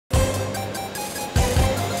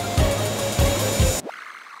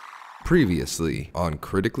Previously on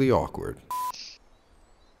Critically Awkward.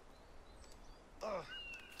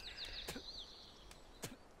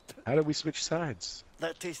 How did we switch sides?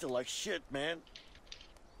 That tasted like shit, man.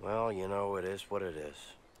 Well, you know, it is what it is.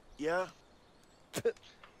 Yeah?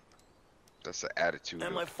 That's the attitude.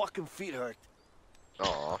 And my fucking feet hurt.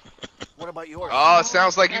 Aw. What about yours? Oh, it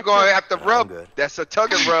sounds like you're going to have to rub. good. That's a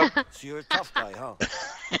tug and rub. So you're a tough guy, huh?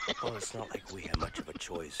 Well, it's not like we have much of a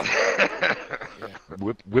choice.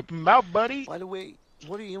 Whip him out, buddy. By the way,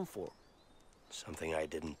 what are you in for? Something I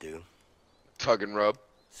didn't do. Tug and rub.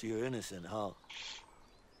 So you're innocent, huh?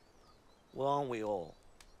 Well, aren't we all?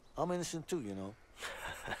 I'm innocent too, you know.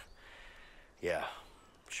 Yeah,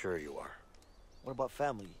 sure you are. What about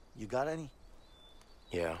family? You got any?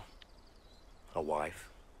 Yeah. A wife.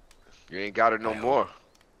 You ain't got it no more.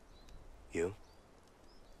 You?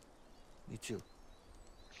 Me too.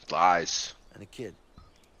 Lies. And a kid,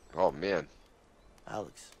 Oh, man.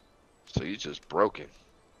 Alex. So you just broken.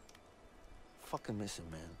 Fucking miss him,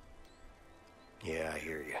 man. Yeah, I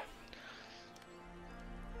hear you.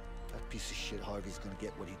 That piece of shit Harvey's gonna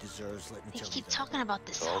get what he deserves. Let me They tell you keep that. talking about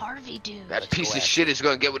this Harvey dude. That Let's piece go of at shit it. is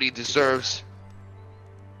going to get what he deserves.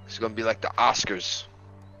 It's going to be like the Oscars.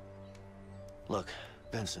 Look,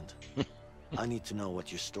 Vincent, I need to know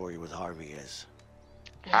what your story with Harvey is.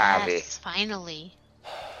 Harvey. Yes, finally.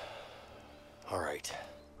 All right.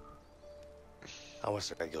 I was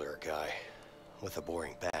a regular guy with a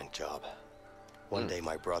boring bank job. One day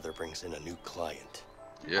my brother brings in a new client,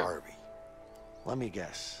 Yeah. Harvey. Let me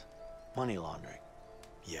guess. Money laundering.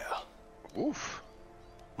 Yeah, Oof.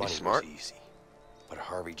 money smart. was easy. But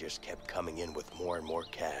Harvey just kept coming in with more and more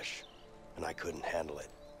cash, and I couldn't handle it.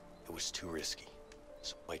 It was too risky.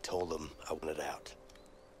 So I told him I wanted out.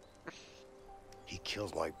 He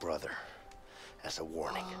killed my brother as a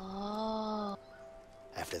warning. Oh.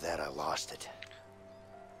 After that, I lost it.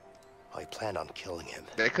 I planned on killing him.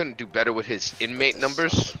 They couldn't do better with his inmate The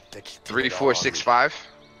numbers. son of a bitch did 3, it 4, all on 6, me. 5.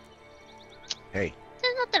 Hey,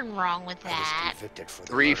 There's nothing wrong with I was that. convicted for the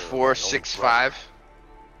 3, murder of 4, my own 6, brother. 5.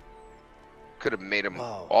 Could have made him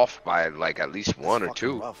Wow. off by like at least That's 1 or fucking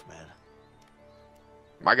 2. rough, man.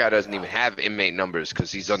 My guy doesn't even have inmate numbers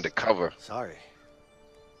because he's undercover. Sorry.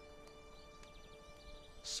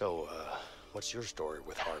 So, what's your story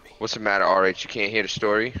with Harvey? What's the matter, RH? You can't hear the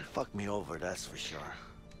story? Fuck me over, that's for sure.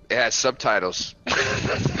 It has subtitles.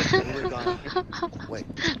 We're gone. Wait.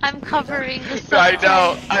 I'm covering the I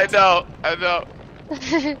know, subtitles. I know.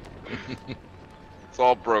 It's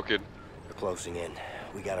all broken. We're closing in.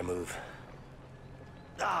 We gotta move.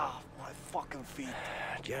 Ah, my fucking feet.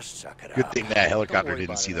 Just suck it good up. thing that Don't helicopter worry didn't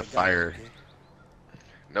about see it, the I got it, fire. okay?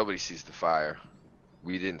 Nobody sees the fire.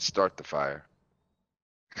 We didn't start the fire.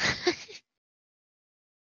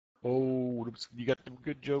 Oh, you got some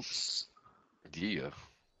good jokes. Yeah.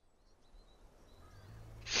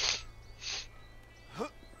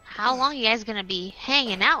 How long you guys gonna be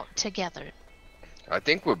hanging out together? I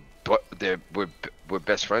think we're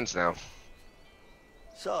best friends now.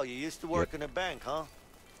 So, you used to work in a bank, huh?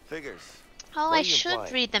 Figures. Oh, What I are you should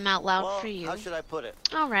implying? read them out loud Well, for you. how should I put it?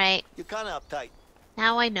 All right. You're kind of uptight.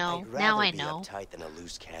 Now I know. I'd Now rather I be know. uptight than a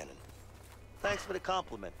loose cannon. Thanks for the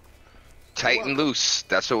compliment. Tight and loose.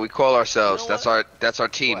 That's what we call ourselves. You know That's our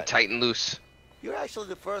team. What? Tight and loose. You're actually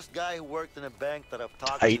the first guy who worked in a bank that I've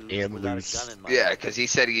talked Tight to and without loose. a gun in my Yeah, hand. because he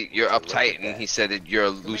said you're Look uptight, at and that. he said that you're a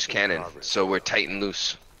loose making cannon. progress. So we're tight and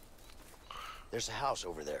loose. There's a house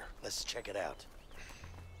over there. Let's check it out.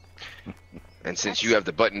 And since you have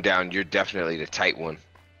the button down, you're definitely the tight one.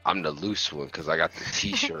 I'm the loose one because I got the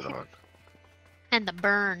T-shirt on. And the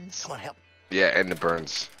burns. Come on, help. Yeah, and the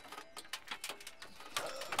burns.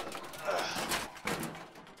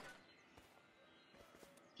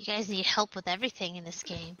 You guys need help with everything in this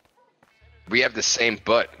game. We have the same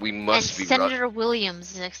butt. We must And be. Senator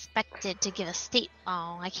Williams is expected to give a state.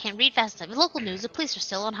 Oh, I can't read fast enough. In local news, the police are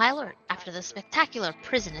still on high alert after the spectacular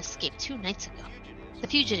prison escape 2 nights ago. The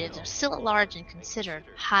fugitives are still at large and considered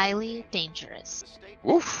highly dangerous.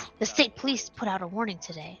 Woof. The state police put out a warning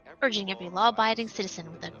today, urging every law-abiding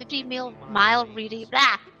citizen with a 50-mile radius.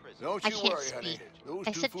 Blah! Don't I you can't worry, honey. speak. Those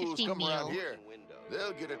I two said fools 50 come around meal. here,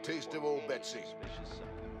 they'll get a taste of old Betsy.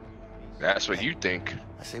 That's what you think.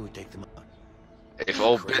 I say we take them out. If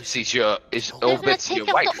old Betsy's They're old gonna Betsy take your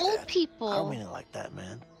out wife. the old I don't people. mean it like that,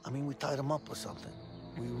 man. I mean, we tied them up or something.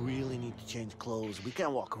 We really need to change clothes. We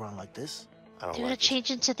can't walk around like this. I don't They're gonna like it.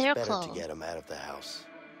 change into their Better clothes. to get him out of the house.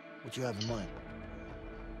 What you have in mind?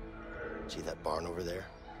 See that barn over there?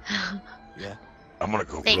 Yeah? I'm gonna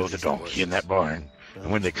go Thanks. blow the donkey in that barn.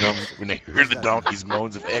 And when they hear the donkey's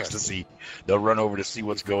moans of ecstasy, they'll run over to see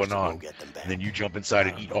what's going Go on. get them back. And then you jump inside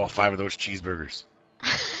and eat all 5 of those cheeseburgers.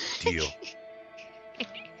 Deal.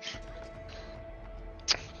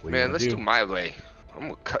 What Man, you let's gonna do my way.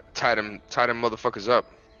 I'm gonna tie them motherfuckers up.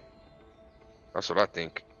 That's what I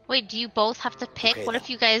think. Wait, do you both have to pick? Okay, What then. if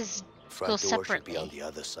you guys Front go door should be separately? on the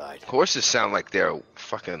other side. Horses sound like they're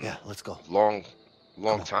fucking Yeah, let's go. long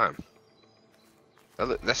on. time.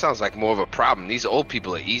 That sounds like more of a problem. These old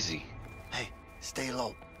people are easy. Hey, stay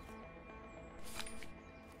low.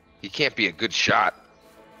 He can't be a good shot.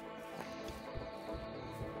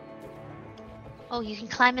 Oh, you can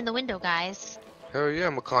climb in the window, guys. Hell yeah,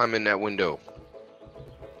 I'm gonna climb in that window.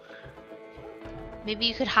 Maybe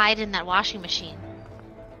you could hide in that washing machine.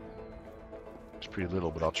 It's pretty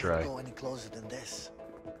little, but I'll Can't try. go any closer than this.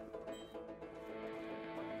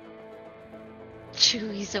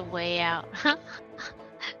 Chewie's a way out.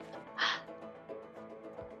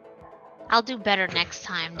 I'll do better next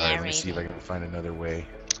time Alright, let me see if I narrating. can find another way.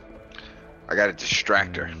 I got a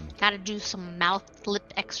distractor. Gotta do some mouth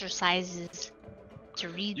lip exercises to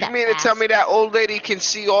read You that mean to tell me that old lady can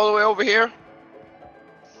see all the way over here?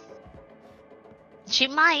 She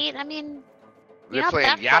might. I mean, They're not playing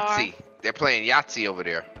that far. Yahtzee. They're playing Yahtzee over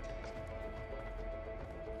there.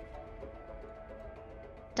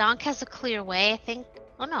 Donk has a clear way, I think.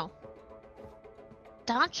 Oh no.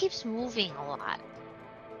 Donk keeps moving a lot.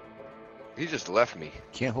 He just left me.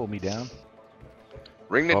 Can't hold me down.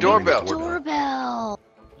 Ring the Oh, I'm gonna ring the doorbell. Doorbell.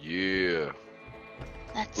 Yeah.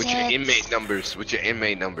 That's With it. your inmate numbers. With your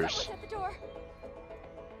inmate numbers.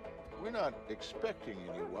 We're not expecting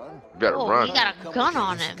anyone. You better Oh, run. he got a Come gun with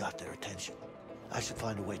on this him. Got their attention. I should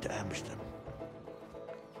find a way to ambush them.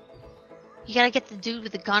 You gotta get the dude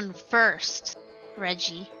with the gun first,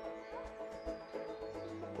 Reggie.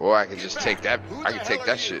 Or I can just take that. Who I the can hell take are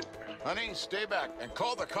that you? shit. Honey, stay back and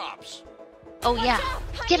call the cops. Oh yeah.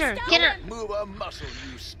 Get her, get her. Move a muscle,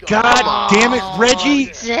 you scum. God damn it,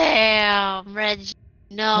 Reggie! Damn, Reggie.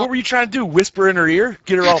 No. What were you trying to do? Whisper in her ear?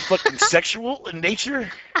 Get her all fucking sexual in nature?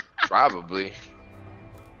 Probably.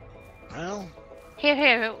 Well,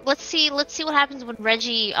 Here. Let's see what happens when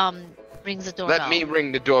Reggie rings the doorbell. Let me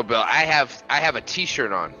ring the doorbell. I have a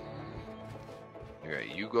T-shirt on.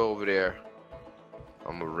 Alright, you go over there.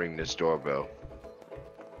 I'm gonna ring this doorbell.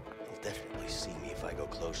 They'll definitely see me if I go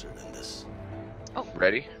closer than this.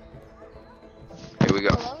 Ready? Here we go.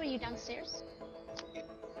 Hello, are you downstairs?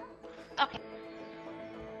 Okay.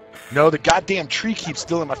 no, the goddamn tree keeps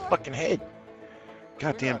still in my fucking head. We're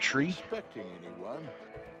Goddamn not tree. expecting anyone.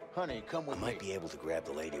 Honey, come I with might me. be able to grab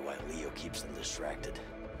the lady while Leo keeps them distracted.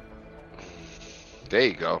 There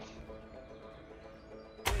you go.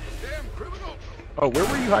 Damn criminal! Oh, where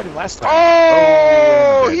were you hiding last time?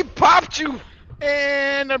 Oh, and he I'm popped you.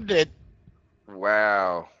 dead. And I'm dead.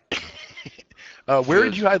 Wow. Where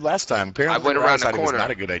did you hide last time? Apparently, I went where around the hiding was corner.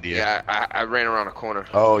 not a good idea. Yeah, I ran around the corner.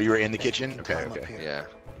 Oh, you were in the kitchen? Okay, Climb up okay. here. Yeah,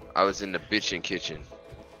 I was in the bitchin' kitchen.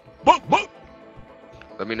 Boop, boop.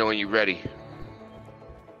 Let me know when you're ready.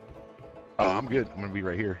 Oh, I'm good. I'm gonna be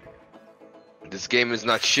right here. This game is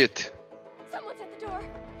not shit. Someone's at the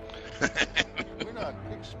door. We're not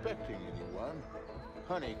expecting anyone.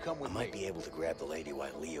 Honey, come I with might me. be able to grab the lady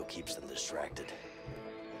while Leo keeps them distracted.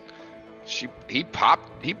 He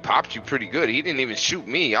popped you pretty good. He didn't even shoot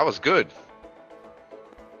me. I was good.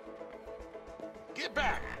 Get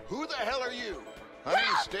back! Who the hell are you? Honey,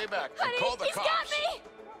 stay back and Honey, call the he's cops. got me.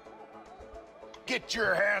 Get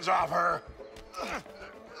your hands off her!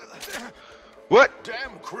 What?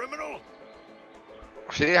 Damn criminal!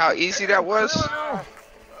 See how easy that was? Criminal!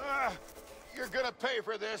 You're gonna pay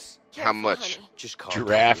for this. How much? Just calm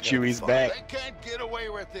Giraffe down. We're Chewie's gonna be fine. back. They can't get away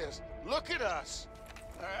with this. Look at us.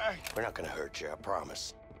 We're not gonna hurt you, I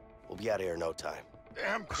promise. We'll be out of here in no time.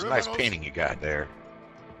 Damn It's a criminals. nice painting you got there.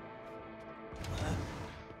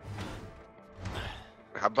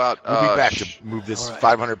 How about We'll be back to sh- move this All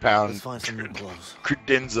right. 500-pound Let's find some new clothes.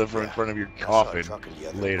 credenza from in Yeah. front of your I saw a coffin truck in the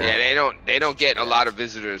other later. Yeah, they don't get a lot of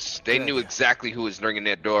visitors. They Good knew idea. exactly who was ringing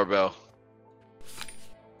that doorbell.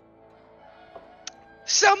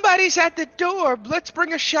 Somebody's at the door. Let's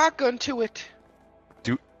bring a shotgun to it.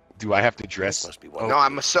 Do I have to dress? Must be one No, of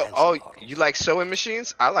I'm a those sew. pencil Oh, models. you like sewing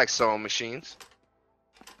machines? I like sewing machines.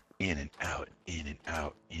 In and out, in and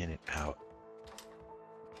out, in and out.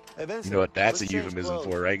 Hey, Vincent, You know what that's a let's change euphemism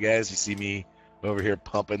clothes. for, right, guys? You see me over here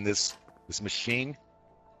pumping this machine?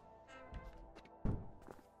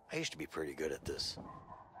 I used to be pretty good at this.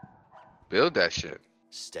 Build that shit.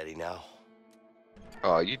 Steady now.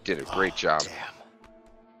 Oh, you did a great job. Damn.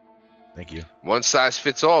 Thank you. One size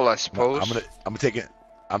fits all, I No, suppose.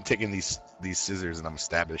 I'm taking these scissors and I'm gonna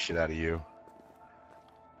stab the shit out of you.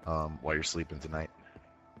 While you're sleeping tonight.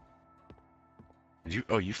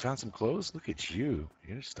 You found some clothes? Look at you.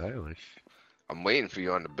 You're stylish. I'm waiting for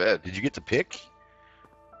you on the bed. Did you get to pick?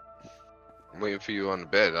 I'm waiting for you on the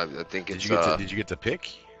bed. I think Did it's you get to pick?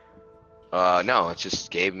 no, it just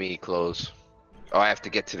gave me clothes. Oh, I have to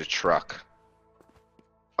get to the truck.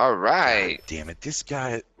 All right. God damn it! This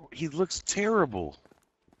guy, he looks terrible.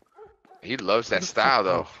 He loves Where that the style fuck-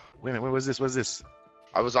 though. oh, wait a minute, what was this? What was this?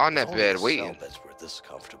 I was on that Only bed the waiting. cell beds were this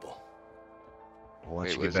comfortable. Well, why Wait,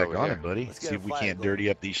 don't you what get is back over on here? it, buddy? Let's get See a if we fire can't going. dirty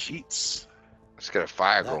up these sheets. Let's get a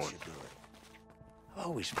fire That going. should do it. I've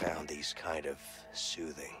always found these kind of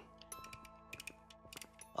soothing.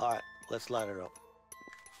 All right, let's light her up.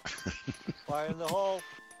 Fire in the hole.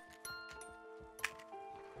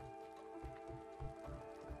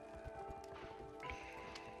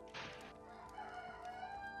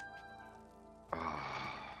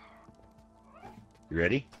 You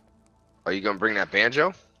ready? Are you gonna bring that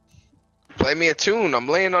banjo? Play me a tune.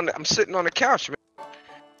 I'm sitting on the couch, man.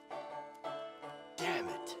 Damn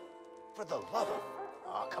it! For the love of...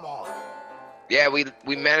 Oh, come on. Yeah, we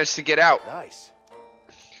managed to get out. Nice.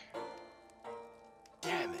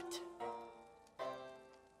 Damn it.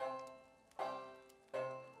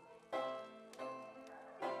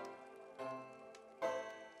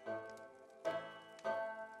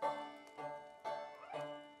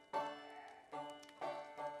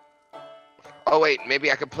 Oh wait,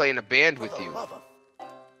 maybe I could play in a band For with the you. love of...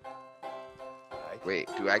 Right. Wait,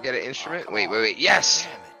 do I get an instrument? come Wait, on. wait, wait. Yes.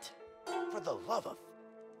 Damn it. For the love of...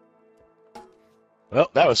 Well,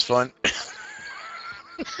 that was fun.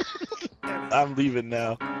 Damn it. I'm leaving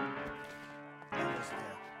now. Almost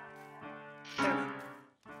there. Damn it.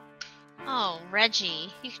 Oh,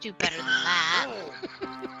 Reggie, you could do better than that.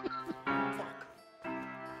 Fuck.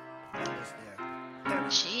 Almost there. Damn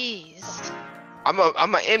it. Jeez.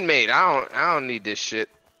 I'm an inmate. I don't need this shit.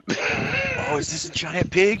 Oh, is this a giant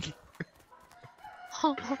pig?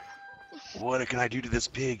 What can I do to this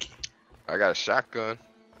pig? I got a shotgun.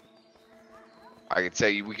 I can tell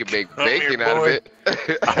you we can make Come here, bacon out of boy.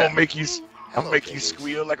 it. I'll make you Hello, make you piggies.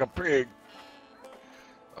 squeal like a pig.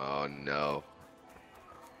 Oh no.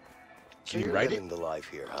 So Can you you're write living the life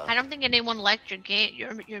here, huh? I don't think anyone liked your game,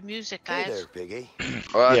 your music, Hey guys. there, Biggie.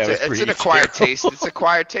 Well, Yeah, it's, it was it's pretty an acquired terrible. taste. It's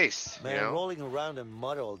acquired taste. Man, You know. rolling around in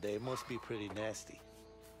mud all day must be pretty nasty.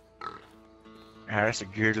 Ah, that's a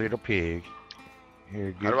good little pig. You're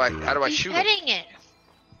a good pig. How do I He's shoot him? petting it.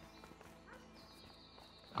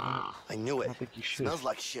 I knew I it. don't think you should. Smells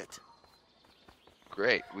like shit.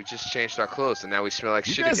 Great. We just changed our clothes and now we smell like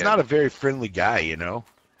You shit guy's again. not a very friendly guy, you know.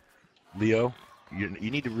 Leo, you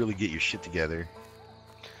need to really get your shit together.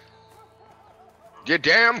 You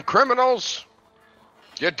damn criminals!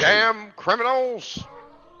 You damn criminals!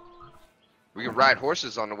 We can ride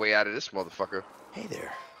horses on the way out of this motherfucker. Hey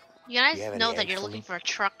there. You guys You have any know that eggs you're for looking me? for a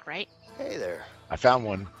truck, right? Hey there. I found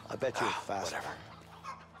one. I bet you're fast. Whatever.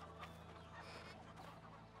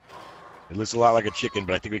 It looks a lot like a chicken,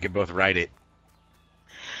 but I think we can both ride it.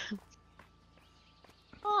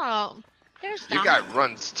 Oh, there's Your Dom. guy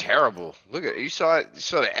runs terrible. Look at you saw it. You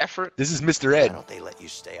saw the effort. This is Mr. Why Ed. don't they let you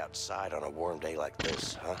stay outside on a warm day like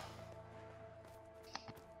this, huh?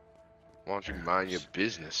 Why don't you mind your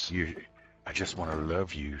business? I just want to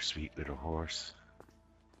love you, sweet little horse.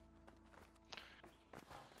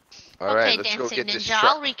 All right, Okay, let's go Dancing get this Ninja, truck.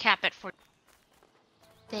 I'll recap it for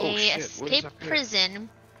you. Oh, They shit, what is escaped up here? prison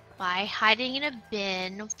by hiding in a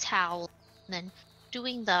bin with towels and then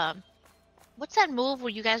doing the... What's that move where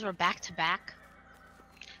you guys were back to back?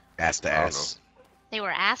 Ass to I don't ass. They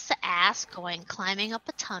were ass to ass climbing up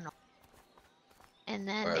a tunnel. And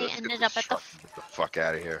then All right, they let's get ended this up at the truck. Get the fuck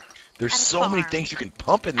out of here. There's at a so many farm. things you can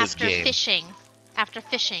pump in this after game. fishing. After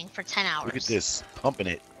fishing for 10 hours. Look at this, pumping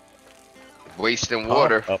it. Wasting Pump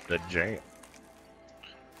water. up the jam.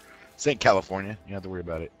 This ain't California. You don't have to worry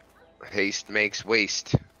about it. Haste makes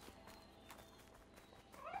waste.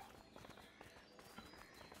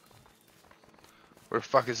 Where the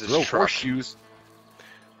fuck is this Throw truck? horseshoes.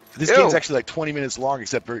 This Ew. game's actually like 20 minutes long,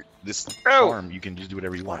 except for this Ew. farm. You can just do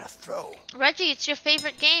whatever you Want want. to throw? Reggie, it's your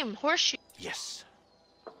favorite game, Horseshoe. Yes.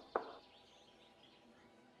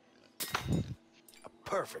 A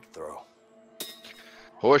perfect throw.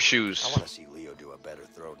 Horseshoes. I want to see Leo do a better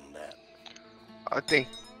throw than that. I think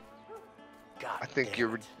God I think damn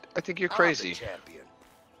you're it. I think you're I'm the crazy. champion.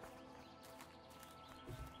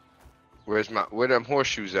 Where them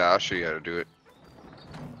horseshoes at? I'll show you how to do it.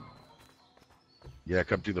 Yeah,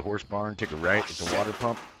 come through the horse barn, take a right, it's a water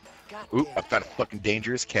pump. God Oop, damn I found a fucking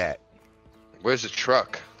dangerous cat. Where's the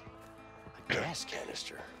truck? it. A gas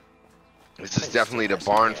canister. This is definitely the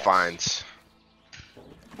barn finds.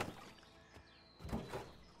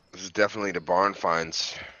 This is definitely the barn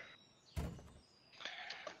finds.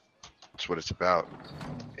 That's what it's about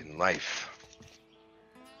in life.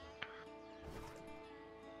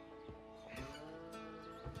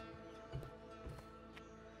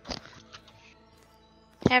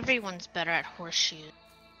 Everyone's better at horseshoes.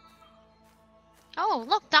 Oh,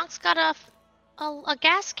 look, Doc's got a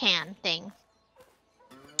gas can thing.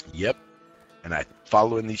 Yep. And I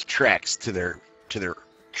follow in these tracks to their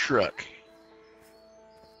truck.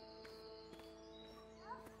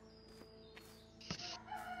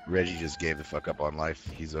 Reggie just gave the fuck up on life.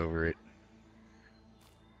 He's over it.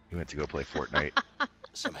 He went to go play Fortnite.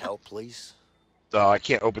 Some help, please? Oh, I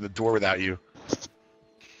can't open the door without you.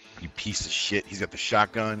 You piece of shit. He's got the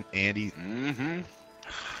shotgun, Andy. Mm-hmm.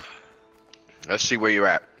 Let's see where you're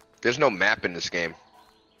at. There's no map in this game.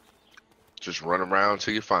 Just run around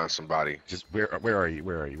till you find somebody. Just where are you?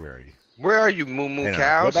 Where are you? Where are you? Where are you, moo Hang on.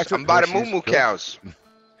 cows? Go back to I'm by the horseshoes. moo Go. cows.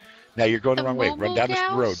 Now you're going the The wrong way. moo-moo Run down the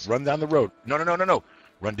road. cows? Run down the road. No.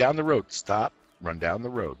 Run down the road. Stop. Run down the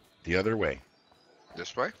road. The other way.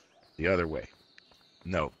 This way? The other way.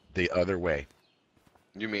 No, the other way.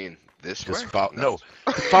 You mean this Just way? follow. No,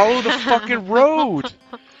 follow the fucking road.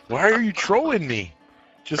 Why are you trolling me?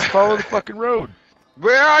 Just follow the fucking road.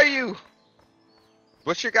 Where are you?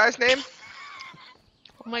 What's your guy's name?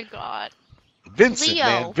 Oh my god. Vincent, Leo.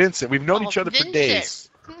 man, Vincent. We've known Oh, each other Vincent. for days.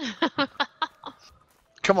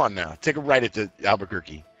 Come on now, take a ride at the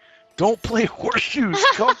Albuquerque. Don't play horseshoes.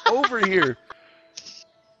 Come over here.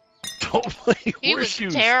 Don't play He was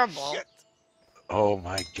horseshoes. terrible. Shit. Oh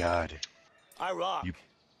my god. I rock. You-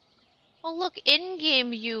 Oh look,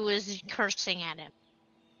 in-game you is cursing at him.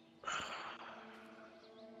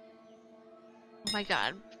 Oh my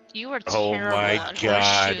god. You are Oh terrible my at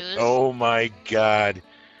god. horseshoes. Oh my god.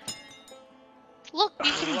 Look,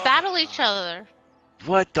 you can battle each other.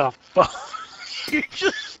 What the fuck? You're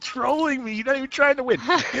just trolling me. You're not even trying to win.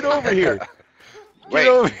 Get over here. Wait. Get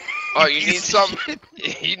over Oh, you need piece of something?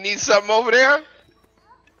 shit. You need something over there?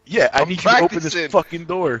 Yeah, I I'm need you to open practicing. this fucking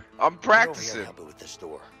door. I'm Get over here and practicing. help me with this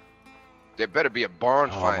door. There better be a barn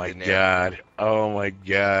Oh find my in there. god. Oh my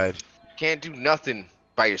god. Can't do nothing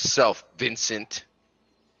by yourself, Vincent.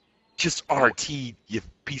 Just RT, you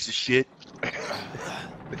piece of shit.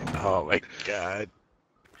 Oh my god.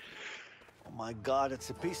 Oh my god, it's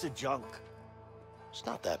a piece of junk. It's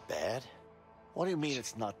not that bad. What do you mean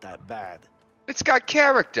it's not that bad? It's got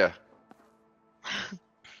character.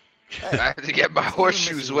 Hey, I have to get my It's even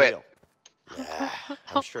horseshoes missing wet. wheel. nah,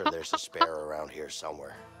 I'm sure there's a spare around here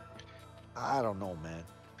somewhere. I don't know, man.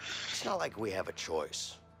 It's not like we have a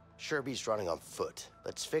choice. Sherby's running on foot.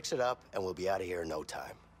 Let's fix it up and we'll be out of here in no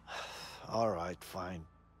time. All right, fine.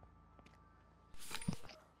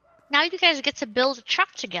 Now you guys get to build a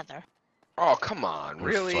truck together. Oh, come on, We're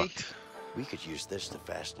really? fucked. We could use this to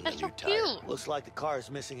fasten That's a so new tire. cute. Looks like the car is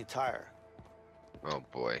missing a tire. Oh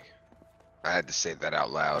boy. I had to say that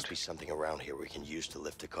out loud. Must be something around here we can use to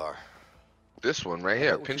lift a car. This one right I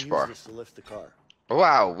here, bet we pinch can bar. use this to lift the car.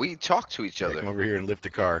 Wow, we talk to each Yeah, other. come over here and lift the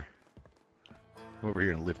car. Come over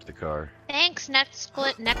here and lift the car. Thanks, next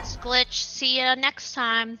glitch. See ya next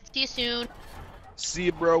time. See you soon. See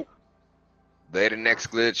you, bro. Later, next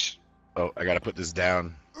glitch. Oh, I gotta put this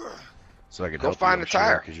down so I can Go help find you, the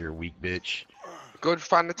tire. because you're a weak bitch. Go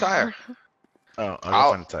find the tire. Oh, I'll-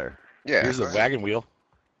 I'll find the tire. Yeah. Here's go a ahead. wagon wheel.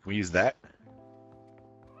 Can we use that?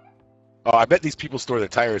 Oh, I bet these people store their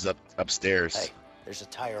tires upstairs. Hey, there's a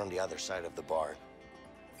tire on the other side of the barn.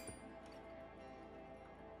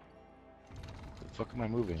 The fuck am I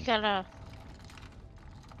moving? You gotta.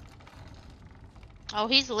 Oh,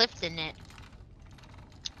 he's lifting it.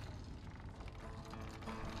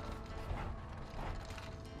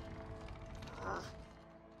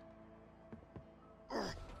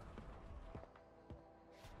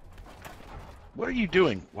 What are you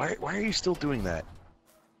doing? Why are you still doing that?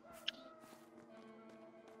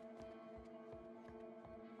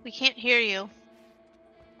 We can't hear you.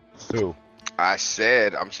 Who? I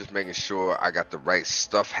said I'm just making sure I got the right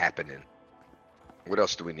stuff happening. What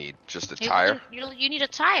else do we need? Just a tire? You need a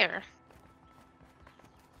tire.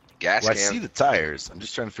 Gas Well, I can? see the tires. I'm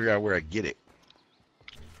just trying to figure out where I get it.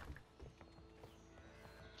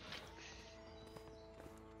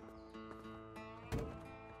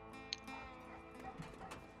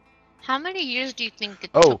 How many years do you think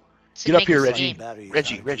it Oh, took to get up make here, this Reggie. game? Battery is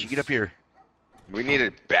Reggie, out of Reggie, get juice. up here. We need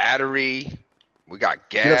a battery. We got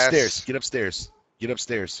gas. Get upstairs. Get upstairs. Get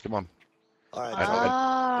upstairs. Come on. All right, I- Dad,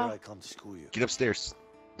 Oh. here I come to school you. Get upstairs.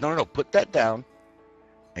 No. Put that down.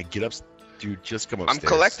 And get up. Dude, just come I'm upstairs.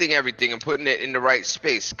 collecting everything and putting it in the right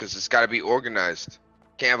space because it's got to be organized.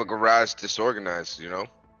 Can't have a garage disorganized, you know?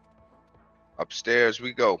 Upstairs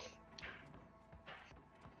we go.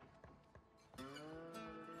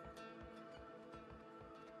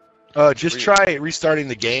 Just try restarting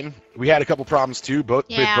the game. We had a couple problems too.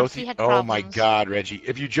 Yeah, both. we had Oh my problems. God, Reggie!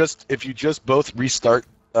 If you just both restart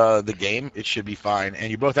the game, it should be fine.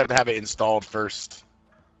 And you both have to have it installed first.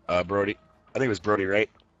 Brody, I think it was Brody, right?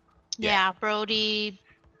 Yeah, Brody,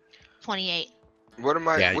 28. What am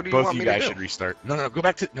I? Yeah, What do you both want of you me to guys do? should restart. No, go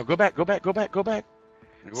back. Go back. It's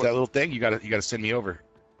What- that little thing. You gotta send me over,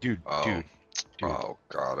 dude. Oh. Dude. Oh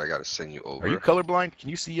God, I gotta send you over. Are you colorblind? Can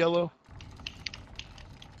you see yellow?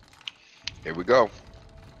 Here we go.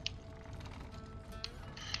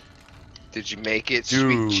 Did you make it,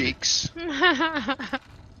 Dude. sweet cheeks?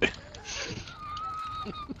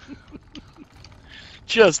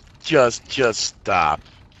 Just stop.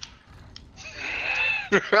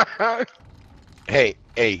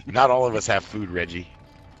 Hey, not all of us have food, Reggie.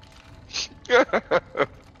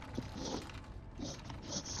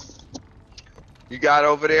 You got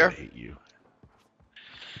over I there? hate you.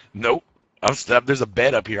 Nope. There's a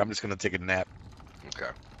bed up here. I'm just gonna take a nap.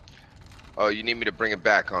 Okay. Oh, you need me to bring it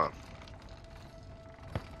back, huh?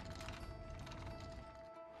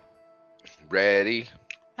 Ready?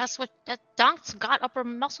 That's what that Donk's got upper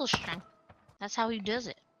muscle strength. That's how he does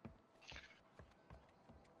it.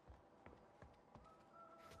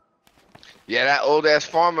 Yeah, that old ass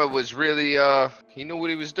farmer was really he knew what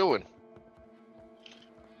he was doing.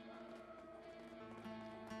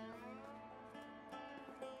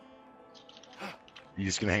 You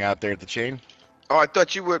just gonna hang out there at the chain? Oh, I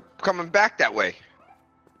thought you were coming back that way.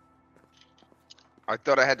 I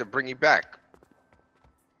thought I had to bring you back.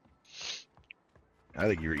 I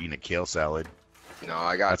think you were eating a kale salad. No,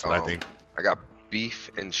 I got That's what I think. I got beef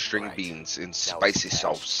and string Right. beans in Now spicy it's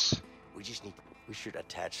attached. sauce. We should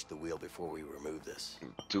attach the wheel before we remove this.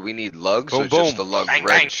 Do we need lugs Boom, or just boom. the lug Bang,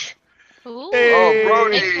 wrench? Ooh, Hey! Oh,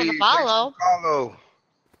 Brody! thanks for the thanks follow. for the follow.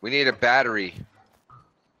 We need a battery.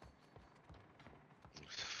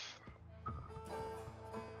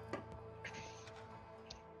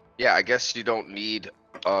 Yeah, I guess you don't need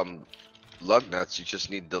lug nuts. You just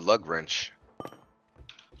need the lug wrench.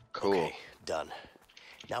 Cool. Okay, done.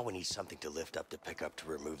 Now we need something to lift up to pick up to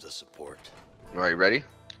remove the support. All right, ready?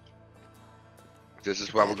 This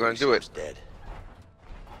is why we're going to do it. Dead.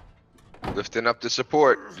 Lifting up the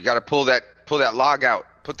support. You got to pull that log out.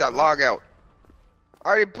 Put that log out.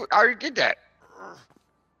 I already did that.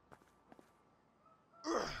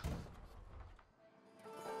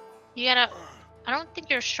 You gotta. I don't think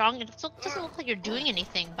you're strong. It doesn't look like you're doing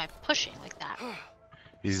anything by pushing like that.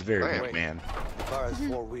 He's a very Wait. weak man. The car has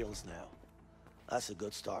 4 wheels now. That's a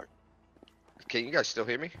good start. Can you guys still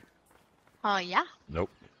hear me? Oh yeah. Nope.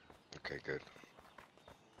 Okay, good.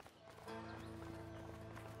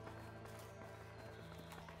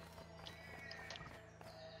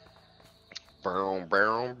 Boom,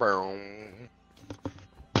 boom, boom.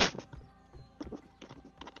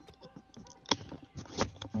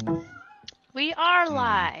 We are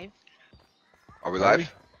live. Are we Are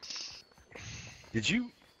live? Did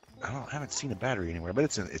you? I haven't seen a battery anywhere, but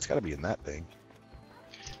it's got to be in that thing.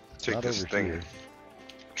 Take Not this over thing. here.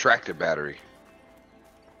 Tractor battery.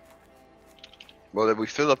 Well, did we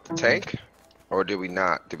fill up the tank? Or did we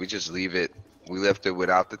not? Did we just leave it? We left it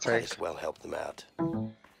without the Might tank? as well help them out. I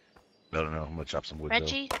don't know. I'm gonna chop some wood.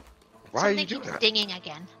 Reggie, Why are you something doing keeps that? dinging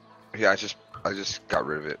again. Yeah, I just got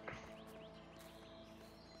rid of it.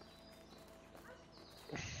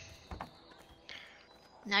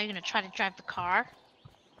 Now you're gonna try to drive the car.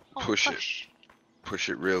 Oh, Push it. Push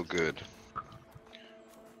it real good.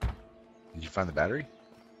 Though. Did you find the battery?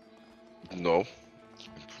 No.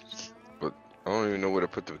 But I don't even know where to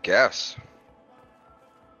put the gas.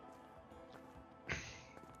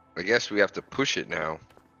 I guess we have to push it now.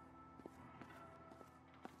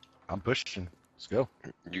 I'm pushing. Let's go.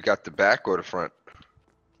 You got the back or the front?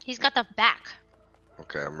 He's got the back.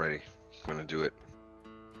 Okay, I'm ready. I'm gonna do it.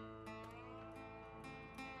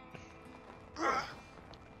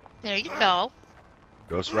 There you go.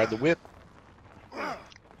 Ghost ride the whip.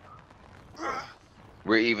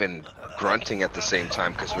 We're even grunting at the same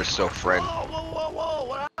time because we're so friendly. Whoa,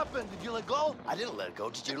 what happened? Did you let go? I didn't let it go.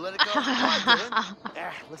 Did you let it go? I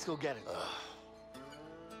didn't. Let's go get it.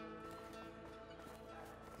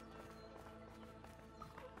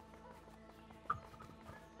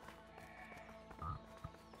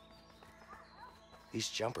 These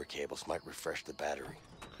jumper cables might refresh the battery.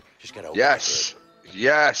 Just gotta open Yes.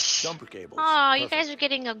 Yes. Jumper cables. Oh, you Perfect. guys are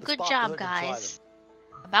getting a Let's good pop job, the hood and try guys.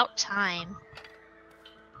 About time.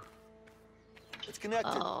 It's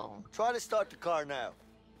connected. Oh. Try to start the car now.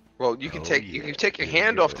 Well, you can Oh, take you yeah. can take your Here we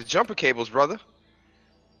hand go. off the jumper cables, brother.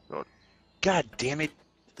 God damn it!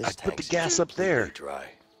 This I put the tank's gas up completely there. Dry.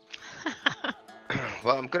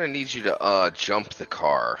 Well, I'm gonna need you to jump the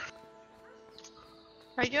car.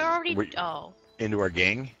 Are you already? Wait. Oh. Into our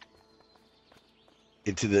gang.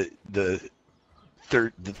 Into the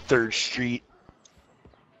third street.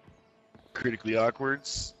 Critically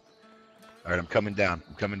awkwards. All right, I'm coming down.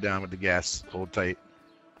 I'm coming down with the gas. Hold tight.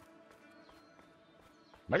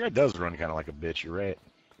 My guy does run kind of like a bitch. You're right.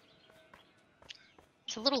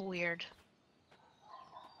 It's a little weird.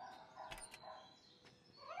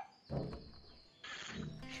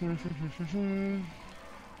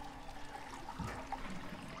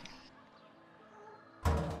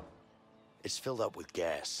 It's filled up with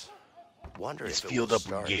gas. Wonder It's if it filled will up with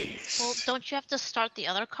start. gas. Well, don't you have to start the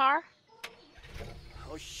other car?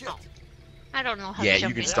 Oh shit. I don't know how Yeah, to you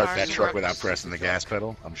jump can in start cars that truck works. without pressing the gas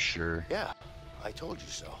pedal. I'm sure. Yeah, I told you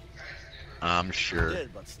so. I'm I sure.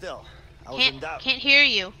 did, but still, I was in doubt. Can't hear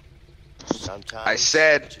you. Sometimes I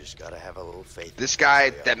said, you just gotta have a little faith. This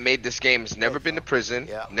guy that made this game has never been to prison,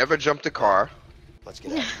 Yeah. never jumped a car, Let's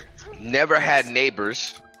get out of here. never had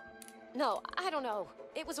neighbors. No, I don't know.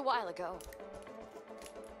 It was a while ago.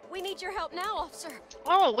 We need your help now, officer.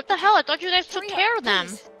 Oh, what the hell? I thought you guys took Hurry up, care of them.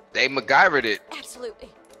 please. They MacGyvered it. Absolutely.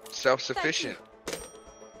 Self-sufficient.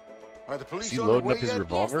 Are the police Is he on their loading way up his yet? Yes,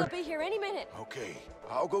 revolver? they'll be here any minute. Okay,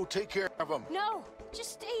 I'll go take care of them. No,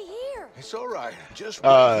 just stay here. It's all right. Just wait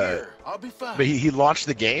here. I'll be fine. But he launched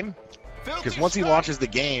the game? Because Filthy once he stuff. launches the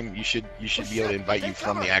game, you should be able to invite you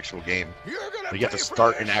from the actual game. You're gonna But you have to pay for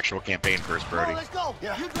start this. an actual campaign first, Come on, Brody. let's go.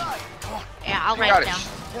 Yeah. You drive. Come on. Yeah, I'll They write gotta, it down.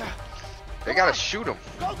 Yeah. they gotta shoot him.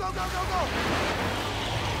 Go, go, go, go, go.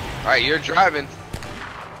 Alright, you're driving.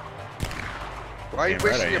 Why are you Damn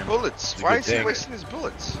right wasting I your am. bullets? It's a Why good is he thing. wasting his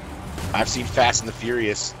bullets? I've seen Fast and the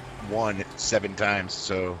Furious 1 7 times,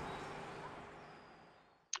 so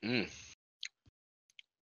Mm.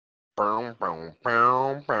 Boom, boom,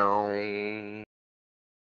 boom, boom.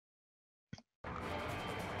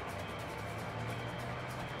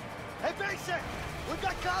 Hey, Mason, we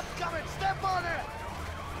got cops coming. Step on it.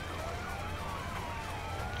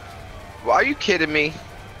 Well, are you kidding me?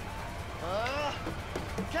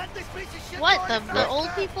 Get this piece of shit What? going The fast. old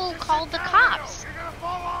people Just called sit the down, cops. You're gonna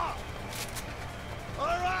fall off. All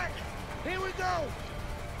right, here we go.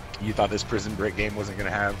 you thought this prison break game wasn't going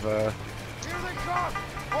to have... Here they come.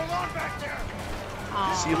 Hold on back there.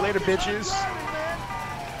 Aw. See you later, Keep on bitches. driving, man.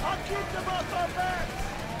 I'll keep them off our backs.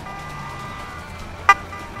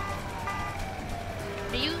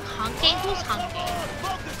 Are you honking? Who's honking?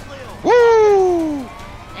 Focus, Leo. Woo!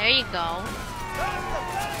 There you go. Faster,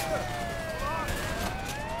 faster.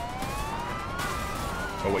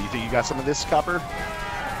 Oh, what, you think you got some of this, Copper?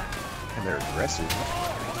 And they're aggressive.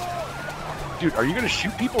 Dude, are you going to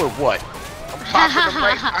shoot people or what? I'm popping them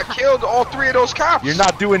right. I killed all 3 of those cops. You're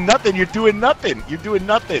not doing nothing. You're doing nothing. You're doing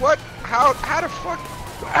nothing. What? How the fuck?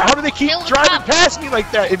 How do they keep Kill the driving cop. past me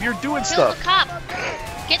like that if you're doing Kill the stuff? cop.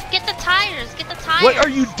 Get the tires. Get the tires. What are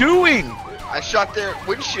you doing? I shot their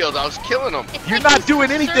windshield. I was killing them. It's You're like not he's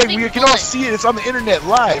doing anything. conserving We can all bullets. see it. It's on the internet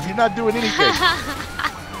live. You're not doing anything.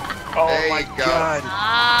 Oh There my you go. god.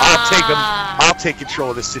 Ah. I'll take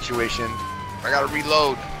control of this situation. I gotta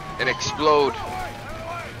reload and explode.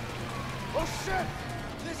 Oh shit!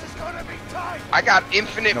 This is gonna be tight. I got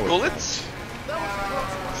infinite No, it's bullets.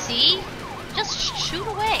 See? Just shoot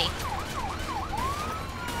away.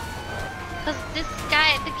 Cause this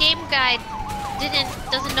guy, the game guy,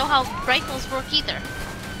 doesn't know how rifles work either.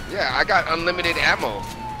 Yeah, I got unlimited ammo.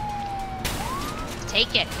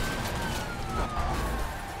 Take it.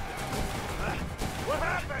 What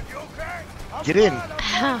happened? You okay? I'm Get in. fine,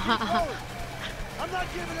 I'm fine. I'm not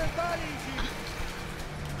giving it that easy.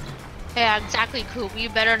 Yeah, exactly, Coop. You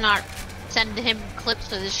better not send him clips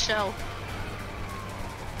for this show.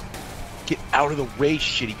 Get out of the way,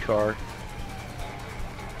 shitty car.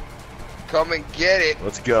 Come and get it.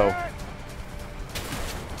 Let's go.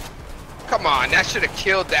 Come on, that should have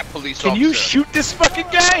killed that police Can officer. you shoot this fucking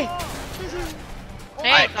guy?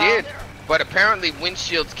 There I you go. did, but apparently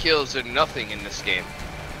windshield kills are nothing in this game.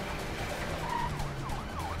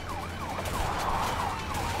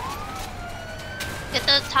 Get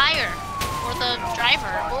the tire or the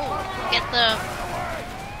driver. Oh,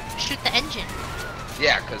 shoot the engine.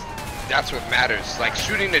 Yeah, because that's what matters. Like,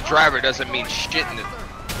 shooting the driver doesn't mean shit in the...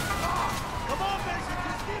 Come on, Mason,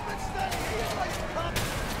 just keep it steady.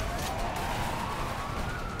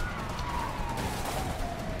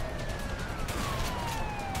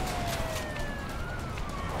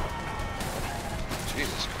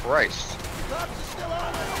 Jesus Christ. Cops are still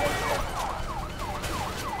on us, Jason.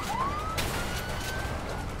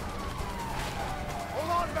 Hold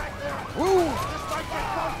on back there. Woo! This might get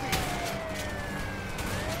bumpy.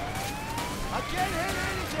 I can't hit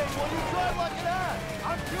anything when you drive like that.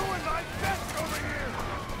 I'm doing my best over here.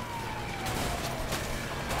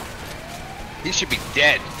 He should be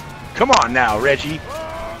dead. Come on now, Reggie.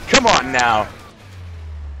 Come on now.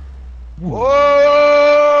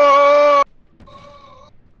 Whoa!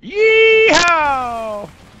 Yeehaw!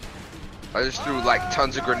 I just threw like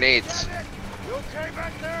tons of grenades. You okay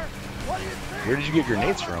back there? What do you think? Where did you get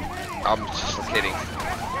grenades from? I'm just kidding.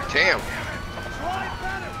 Damn. Try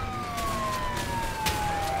better.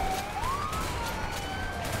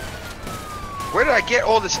 Where did I get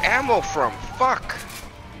all this ammo from? Fuck.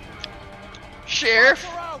 Sheriff,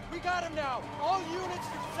 We got him now. All units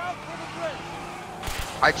to south of the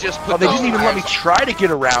bridge. I just put Oh, they those didn't even let me guys- try to get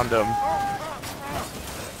around them.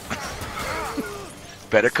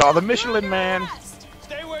 Better call the Michelin Man.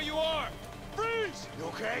 Stay where you are. Freeze. You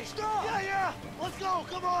okay? Stop. Yeah. Let's go.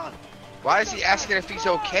 Come on. Why is he asking if he's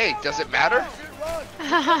okay? Does it matter? Run.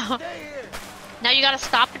 Stay here. Now you gotta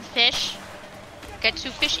stop and fish. Get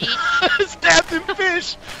 2 fish each. Stabbed in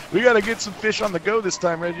fish. We gotta get some fish on the go this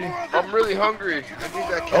time, Reggie. I'm really hungry. I need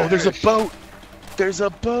that catfish. Oh, there's a boat. There's a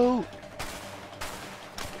boat.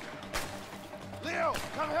 Leo,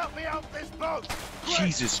 come help me out this boat.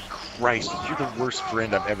 Jesus Christ, you're the worst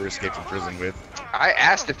friend I've ever escaped from prison with. I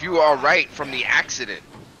asked if you were alright from the accident.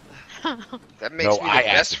 That makes No, me the I asked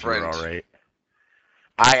best if you were friend. alright.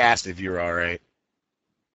 I asked if you were alright.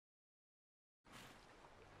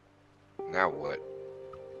 Now what?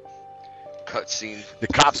 Cutscene. The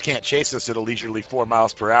cops can't chase us at a leisurely 4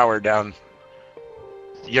 miles per hour down.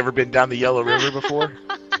 You ever been down the Yellow River before?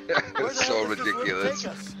 That's so ridiculous.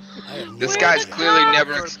 This This Where guy's the clearly hell-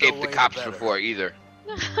 never escaped the cops before either.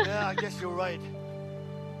 Yeah, I guess you're right.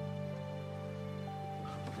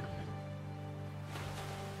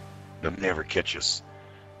 They'll never catch us.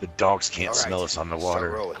 The dogs can't All right, smell us on the start water.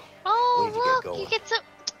 rolling. Oh, We need to get look, going. you get to.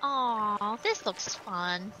 Oh, this looks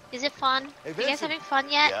fun. Is it fun? Hey, You guys Vincent. having fun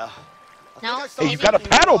yet? Yeah. No? Hey, you got a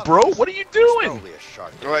paddle, bro. What are you doing? Probably a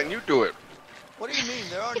shark. Go ahead and you do it. What do you mean?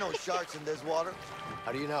 There are no sharks in this water.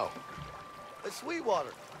 How do you know? It's sweet water.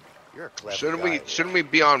 You're a clever Shouldn't we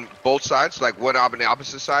be on both sides, like one on the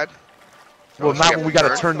opposite side? Well, Don't not skip when we the gotta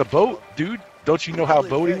turn. turn the boat, dude. Don't you know how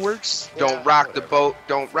boating works? Don't rock the boat,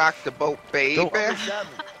 don't rock the boat, baby. Don't- Understand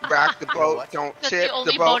me. Rock the boat, don't That's the tip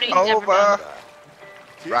only the boat boating he's ever over. done. Rock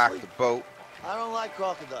Seriously? the boat. I don't like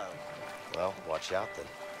crocodiles. Well, watch out then.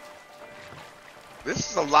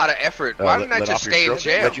 This is a lot of effort. Why didn't I let just off your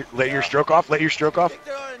stay in stroke. jail? Let your stroke off. Let your stroke off. Think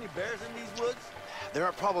there are any bears in these woods? There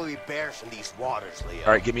are probably bears in these waters, Leo.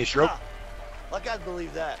 All right, give me a stroke. Ah, like I'd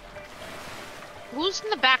believe that. Who's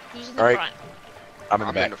in the back? Who's in the All right. front? I'm in the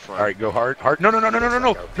I'm back. in the front. All right, go hard, hard. No,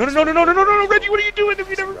 Reggie, what are you doing? If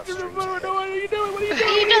you never, what are you doing? What are you He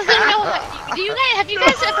doing? doesn't know. Do you guys? Have you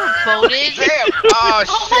guys ever boated? Damn! Oh,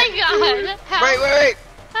 Oh shit! my god! How- Wait!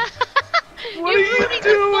 What are you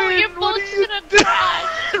doing? Your What are boat's you gonna doing?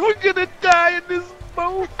 crash. We're gonna die in this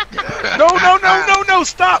boat. No!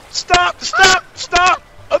 Stop!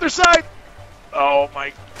 Other side. Oh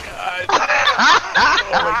my god.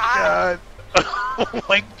 Oh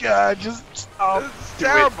my god. Just stop. This is Do it.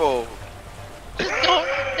 terrible.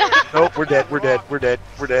 Nope, we're dead.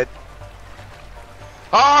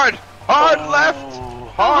 Hard left.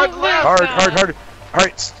 Hard Oh, left. Hard. All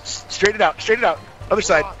right, straight it out. Other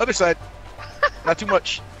side. Not too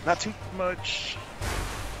much.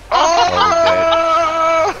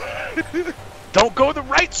 Oh! Don't go the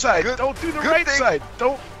right side. Good- Don't do the good right thing- side.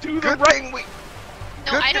 Don't do the Good right. thing we.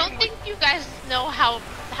 No, Good I thing don't think you guys know how.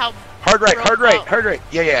 Hard right. Rope.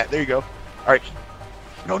 Yeah. There you go. All right.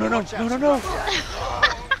 No. Damn.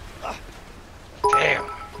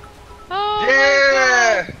 Oh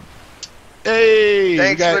Yeah. Hey.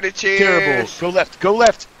 Thanks we got for the cheers. Terrible. Go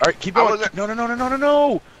left. All right, keep I going. wasn't-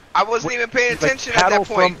 No. I wasn't even paying Like, attention at that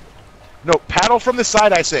point. No, paddle from the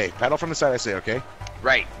side. I say. Okay.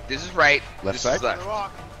 Right. This is right. Left this side? Is left.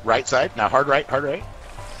 Right side. Now hard right.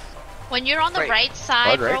 When you're on the Wait. right side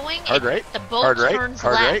Hard right. rowing, Hard right. the boat Hard right. turns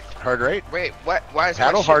Hard left. right. Hard right. Wait. What? Why is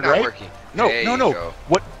Paddle my shit hard not right. working? No. There you go.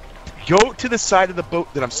 What? Go to the side of the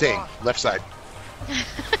boat that I'm saying. Left side. Go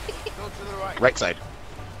to the right. Right side.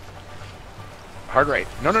 Hard right.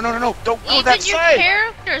 No. Don't go Even that your side.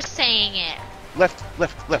 character's saying it. Left.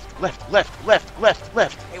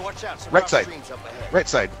 Hey, watch out. Some Right rough side. streams up ahead. Right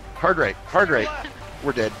side. Hard right.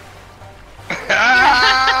 We're dead.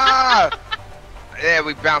 Ah! Yeah,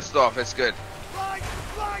 we bounced off. It's good. Right.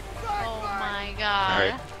 Oh my god. All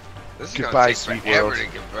right. This is Goodbye, gonna take sweet forever world. to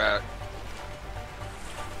get back.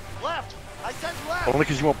 Left. I said left. Only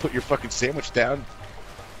because you won't put your fucking sandwich down.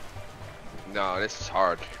 No, this is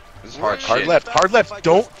hard. This is hard Hard shit. left.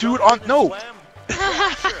 Don't do it on. No. Sure. You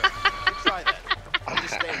try that. I'll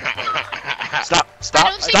just stay in the boat. Stop.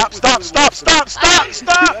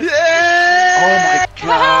 Yeah! Oh my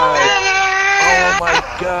god. Oh my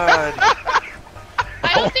god. I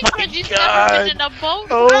don't think Reggie's never been in a boat.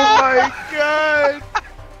 Oh my god!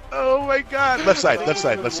 Oh my god! Left side, left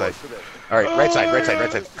side, left side. All right, right side, right side,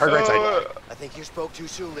 right side. Hard right side. I think you spoke too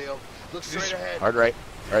soon, Leo. Look straight ahead. Hard right.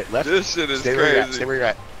 All right, left. This shit is Stay where you're at. crazy. Stay where you're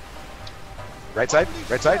at. Right side,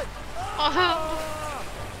 right side, Oh,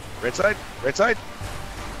 right side, right side.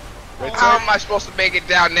 Right How side. am I supposed to make it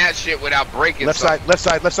down that shit without breaking Left something? side, left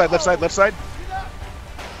side, left side, left side, left side.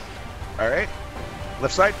 All right.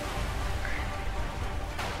 Left side.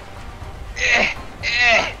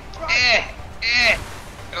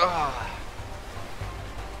 Oh.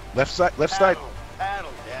 Left side, left side.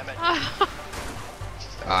 Paddle, damn it. Oh,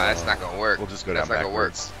 that's not gonna work. We'll just go down That's not gonna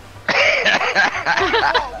work. backwards.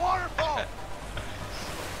 Waterfall!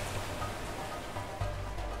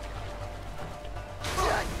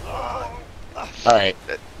 All right.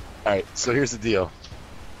 All right. So here's the deal.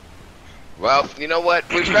 Well, you know what?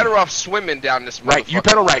 We're better off swimming down this Right. You motherfucker.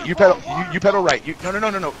 pedal right. You pedal. You pedal right. You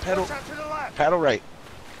no. Pedal. Watch out to the left! Paddle right.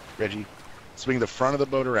 Reggie, swing the front of the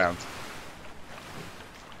boat around.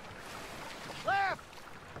 Left!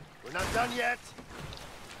 We're not done yet.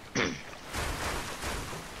 You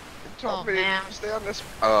told Oh, me to man. stay on this.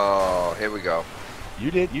 Oh, here we go. You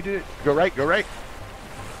did. You did it. Go right. Go right.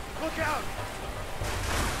 Look out!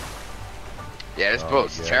 Yeah, this Oh,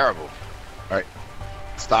 boat's yeah. terrible.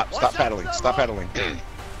 Stop. Stop paddling. Stop paddling.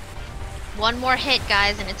 one more hit,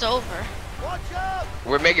 guys, and it's over. Watch out!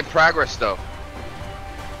 We're making progress though.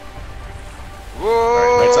 All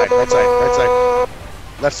right, right side. Right side. Right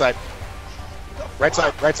side. Left side. Right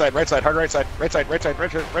side. Right side. Right side. Hard right side. Right side. Right side.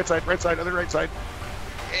 Right side. Right side. Right side. Other right side.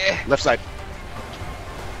 Eh. Left side.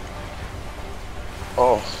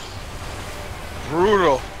 Oh.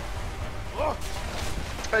 Brutal.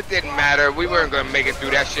 It didn't matter. We weren't gonna make it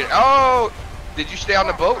through that shit. Oh, did you stay on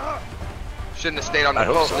the boat? Shouldn't have stayed on the I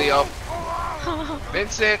hope boat, so. Leo.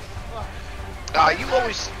 Vincent. You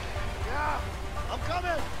always. Yeah! I'm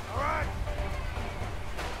coming! Alright!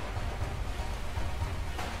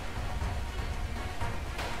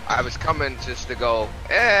 I was coming just to go.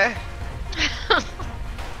 Eh.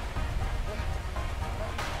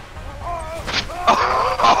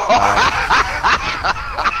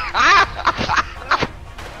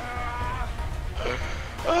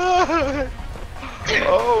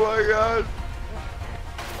 Oh my god.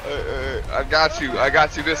 I got you. I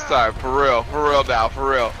got you this time. For real. For real now. For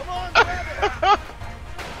real.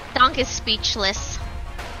 Donk is speechless.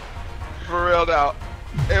 For real now.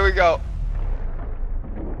 Here we go.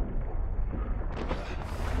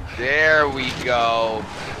 There we go.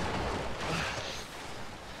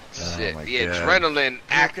 Shit. my The God. adrenaline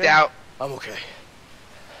act okay? out. I'm okay.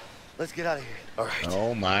 Let's get out of here. All right.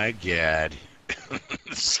 Oh my god.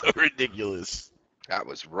 So ridiculous. That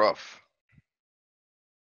was rough.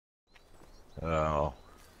 Oh.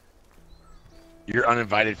 You're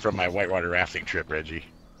uninvited from my whitewater rafting trip, Reggie.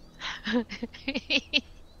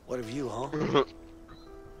 What have you, huh?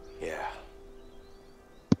 Yeah.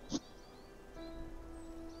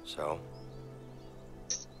 So,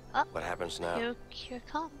 Oh. what happens now? Here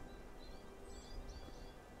come.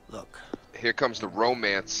 Look, Here comes the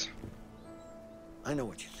romance. I know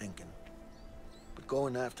what you're thinking. But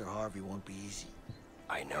going after Harvey won't be easy.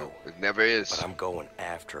 I know, It never is. but I'm going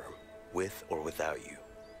after him, with or without you.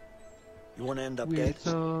 You want to end up dead?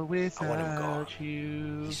 or without I want him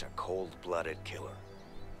gone. He's a cold-blooded killer.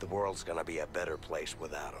 The world's gonna be a better place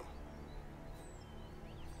without him.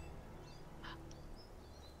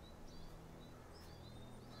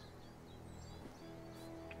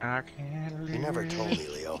 I can't live You never told me,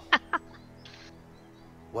 Leo.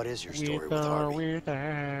 What is your story with Harvey?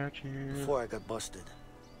 without you. Before I got busted,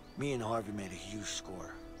 me and Harvey made a huge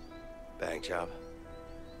score. Bank job?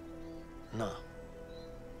 No.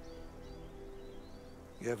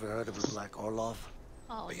 You ever heard of the Black Orlov?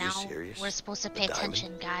 Oh, Are you now serious? we're supposed to The pay diamond?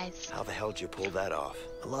 attention, guys. How the hell did you pull that off?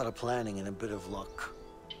 A lot of planning and a bit of luck.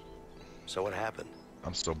 So what happened?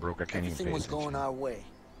 I'm so broke I can't even Everything pay was going attention. our way.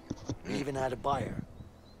 We even had a buyer.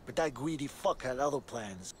 But that greedy fuck had other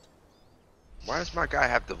plans. Why does my guy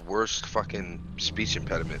have the worst fucking speech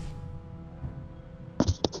impediment?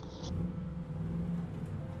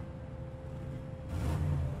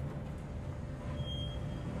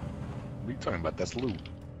 What are you talking about? That's Lou.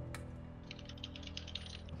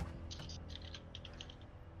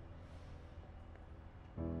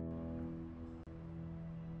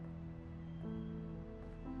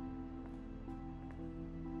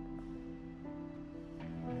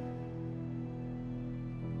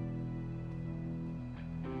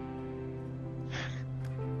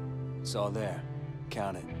 It's all there.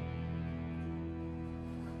 Count it.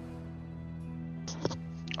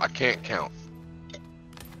 I can't count.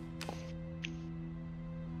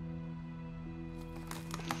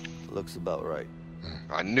 Looks about right.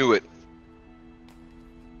 I knew it.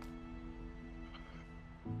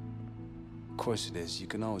 Of course it is. You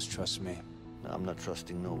can always trust me. I'm not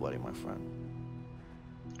trusting nobody, my friend.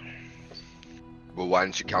 Well, why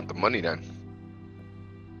didn't you count the money then?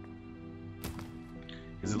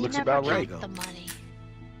 Because it You looks never about count right. the money.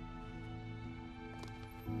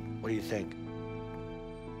 What do you think?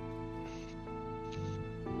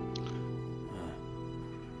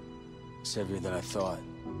 It's heavier than I thought.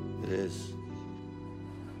 It is.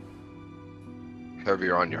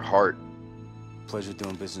 Heavier on your heart. Pleasure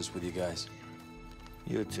doing business with you guys.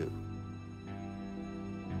 You too.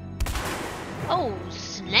 Oh,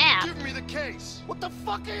 snap. Give me the case. What the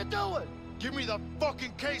fuck are you doing? Give me the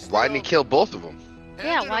fucking case. Why didn't he kill both of them?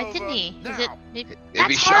 Yeah, why didn't he? Is it, If that's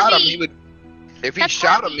he shot him, Harvey. he would. If he That's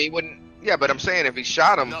shot him, Harvey. he wouldn't. Yeah, but I'm saying if he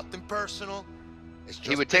shot him, Nothing personal. It's just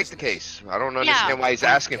he would take the business. case. I don't understand why he's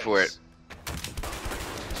asking for it.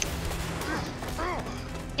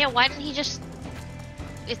 Yeah, why didn't he just...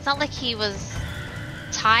 It's not like he was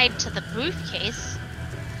tied to the briefcase.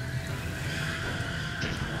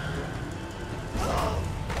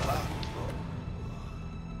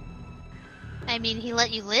 I mean, he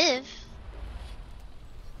let you live.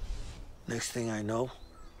 Next thing I know,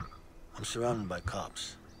 I'm surrounded by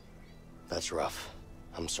cops. That's rough.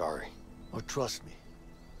 I'm sorry. Oh, trust me.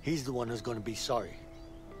 He's the one who's gonna be sorry.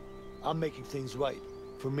 I'm making things right.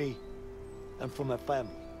 For me. And for my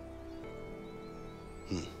family.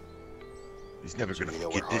 He's never Do gonna you know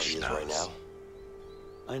where forget this Harvey is right schnoz.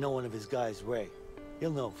 now? I know one of his guys, Ray.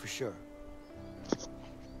 He'll know for sure.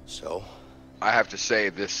 So, I have to say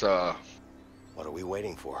this. what are we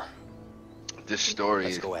waiting for? This story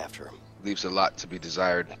Let's go after him. leaves a lot to be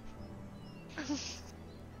desired.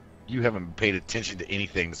 You haven't paid attention to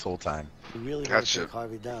anything this whole time. You really want That's to take it.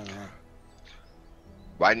 Harvey down, huh?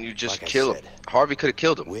 Why didn't you just Like I kill him? said, Harvey could have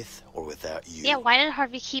killed him. With or without you. Yeah, why did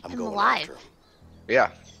Harvey keep I'm him going alive? after him.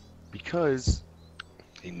 Yeah, Because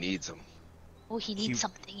he needs him. Oh, he needs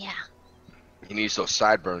something, yeah. He needs those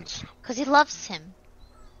sideburns. Because he loves him.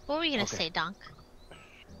 What were you gonna Okay. say, Donk?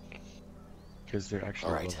 they're actually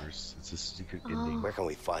All right. lovers. It's a secret Oh. ending. Where can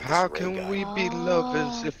we find How this Ray can guy? we be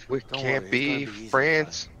lovers if we Don't can't worry, be it's gonna be easy to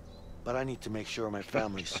friends? But I need to make sure my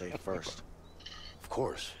family's safe first. Of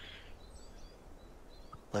course.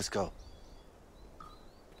 Let's go.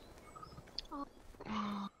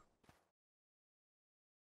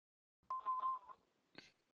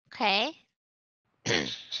 Okay.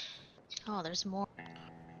 Oh, there's more.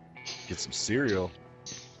 Get some cereal.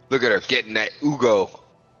 Look at her getting that Ugo.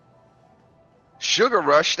 Sugar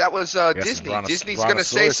Rush, that was some Disney. brontos- Disney's gonna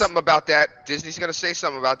say brontosaurus. something about that. Disney's gonna say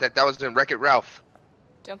something about that. That was in Wreck-It Ralph.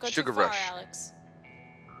 Don't go Sugar too far, Rush. Alex.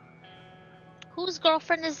 Whose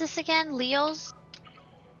girlfriend is this again? Leo's?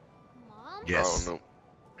 Mom? Yes. Oh no,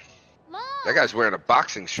 Mom! that guy's wearing a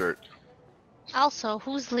boxing shirt. Also,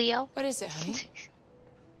 who's Leo? What is it, honey?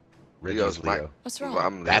 Reggie's Leo's my- Leo. What's wrong? Well,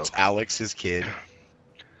 I'm Leo. That's Alex, his kid.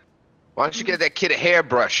 Why don't you get that kid a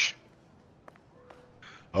hairbrush?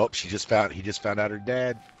 Oh, he just found out her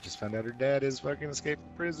dad. Just found out her dad is fucking escaped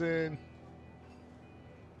from prison.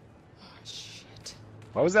 Oh, shit.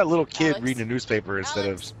 Why was that little kid Alex? reading a newspaper instead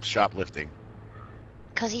of Alex? shoplifting?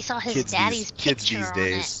 Because he saw his Kids daddy's kids picture these on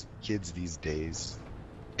days. Kids these days.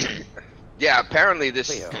 Yeah, apparently this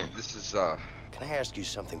Leo. this is Can I ask you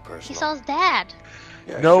something it. personal? He saw his dad.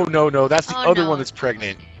 Yeah, No, sure. no. That's the Oh, other no. one that's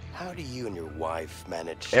pregnant. How do you and your wife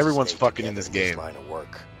manage Everyone's to stay fucking in together this game. line of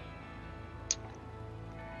work?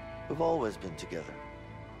 We've always been together.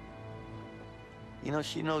 You know,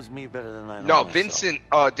 she knows me better than I know no myself. Vincent.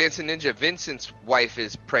 Dancing Ninja. Vincent's wife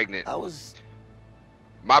is pregnant. I was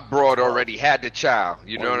My broad already had the child.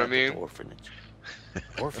 You know born what I at the mean? orphanage.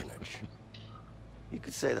 Orphanage. You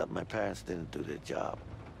could say that my parents didn't do their job.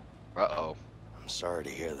 Uh-oh. I'm sorry to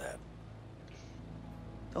hear that.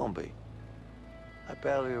 Don't be. I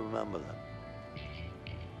barely remember them.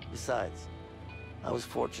 Besides, I was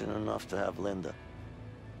fortunate enough to have Linda.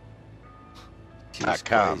 She was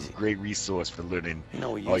 .com, crazy. great resource for learning You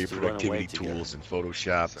know, we all your used to run away productivity together. tools and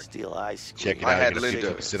Photoshop. Steal ice cream. Check it I out. had Get a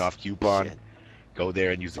Linda. 50% off coupon. Shit. Go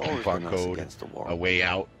there and use the It's always coupon been us code. against the world. A way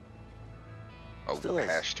out. Oh, Still is.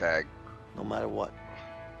 hashtag. No matter what.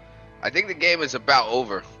 I think the game is about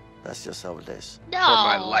over That's just how it is. No. for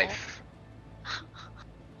my life.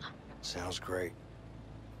 Sounds great.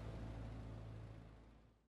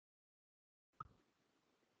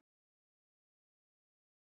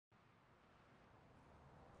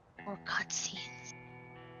 Or cutscenes.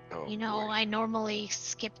 Oh, You know, boy. I normally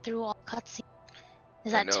skip through all cutscenes.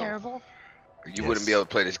 Is I that know. terrible? You wouldn't be able to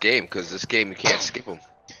play this game because this game you can't skip them.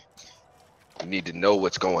 You need to know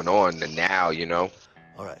what's going on and now, you know.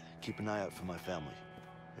 All right, Keep an eye out for my family.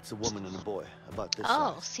 It's a woman and a boy, about this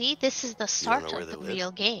Oh, size. see, this is the know start where of they the live?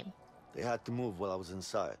 real game. They had to move while I was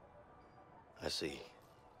inside. I see.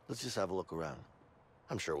 Let's just have a look around.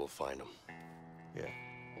 I'm sure we'll find them. Yeah.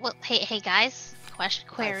 Well, hey guys,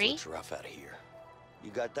 query. It's rough out of here.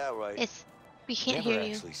 You got that right. It's we can't Never hear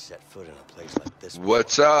you. actually set foot in a place like this.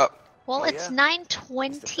 What's up? Well, Oh, it's yeah? Mr.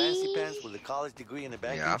 9:20. Fancy Pants with a college degree and a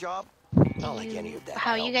banking Yeah. job? Not like any of that.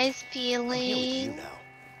 How are you helped. guys I'm here with you feeling? now.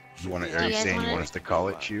 You want to? Do Are you you guys saying you wanna- want us to call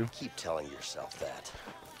it you? Keep telling yourself that.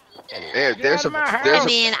 There's I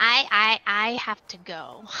mean, I have to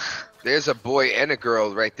go. there's a boy and a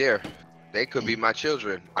girl right there. They could be my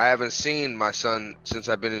children. I haven't seen my son since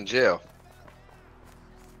I've been in jail.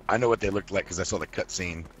 I know what they looked like because I saw the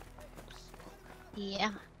cutscene.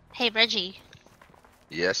 Yeah. Hey Reggie,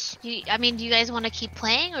 Yes. do you you guys want to keep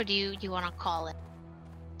playing or do you want to call it?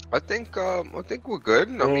 I think we're good.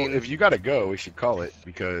 I Well, mean, if you gotta go, we should call it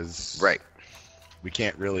because right. we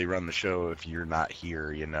can't really run the show if you're not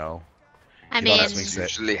here. You know. I Get on mean, that swing set.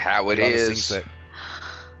 Usually how it Get on the swing is. set.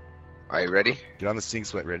 Are you ready? Get on the sing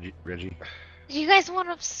sweat, Reggie. you guys want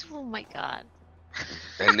to? Oh my god.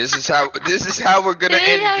 And this is how we're gonna This is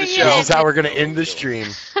end how the you show. This is how we're gonna end the stream.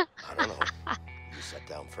 I don't know. You sat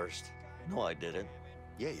down first. No, I didn't.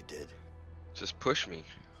 Yeah, you did. Just push me.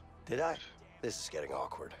 Did I? This is getting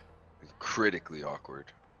awkward. Critically awkward.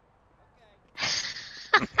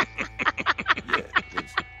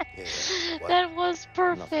 Yeah. What? That was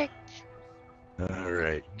perfect. All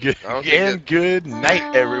right. Good I don't think and that- good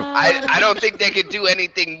night, everyone. I don't think they could do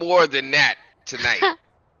anything more than that tonight.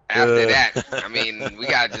 After that, I mean, we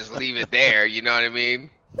gotta just leave it there. You know what I mean?